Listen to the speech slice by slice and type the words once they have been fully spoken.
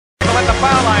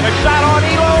foul line. A shot on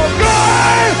Elo.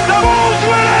 Good! The Bulls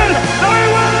win! They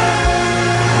win!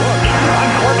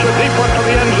 Unfortunate deep one from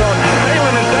the end zone.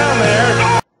 Phelan is down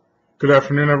there. Good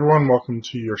afternoon, everyone. Welcome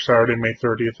to your Saturday, May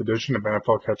 30th edition of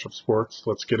NFL Catch-Up Sports.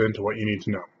 Let's get into what you need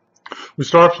to know. We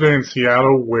start off today in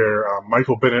Seattle, where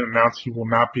Michael Bennett announced he will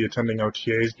not be attending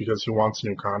OTAs because he wants a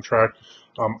new contract.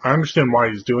 I understand why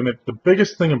he's doing it. The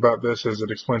biggest thing about this is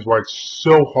it explains why it's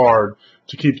so hard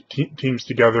to keep teams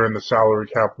together in the salary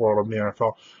cap world of the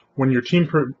NFL. When your team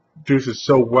produces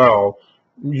so well,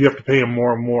 you have to pay them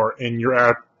more and more, and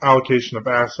your allocation of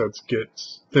assets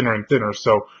gets thinner and thinner.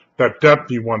 So that depth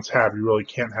you once had, you really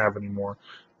can't have anymore.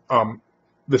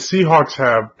 The Seahawks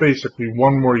have basically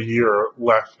one more year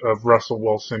left of Russell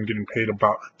Wilson getting paid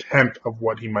about a tenth of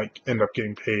what he might end up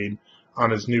getting paid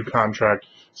on his new contract.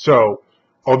 So,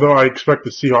 although I expect the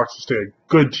Seahawks to stay a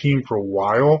good team for a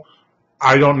while,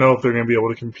 I don't know if they're going to be able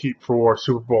to compete for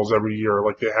Super Bowls every year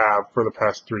like they have for the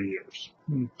past 3 years.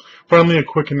 Finally, a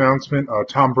quick announcement.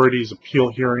 Tom Brady's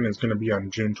appeal hearing is going to be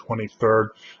on June 23rd.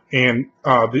 And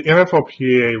the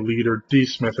NLFPA leader, D.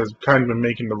 Smith, has kind of been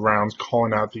making the rounds,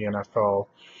 calling out the NFL.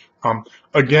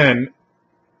 Again,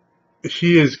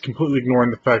 he is completely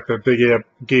ignoring the fact that they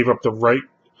gave up the right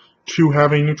to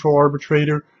have a neutral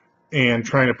arbitrator and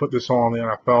trying to put this all on the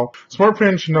NFL. Smart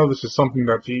fans should know this is something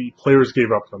that the players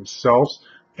gave up themselves.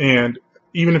 And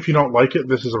even if you don't like it,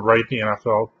 this is a right the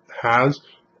NFL has.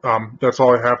 That's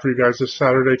all I have for you guys this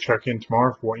Saturday. Check in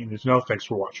tomorrow for what you need to know. Thanks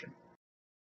for watching.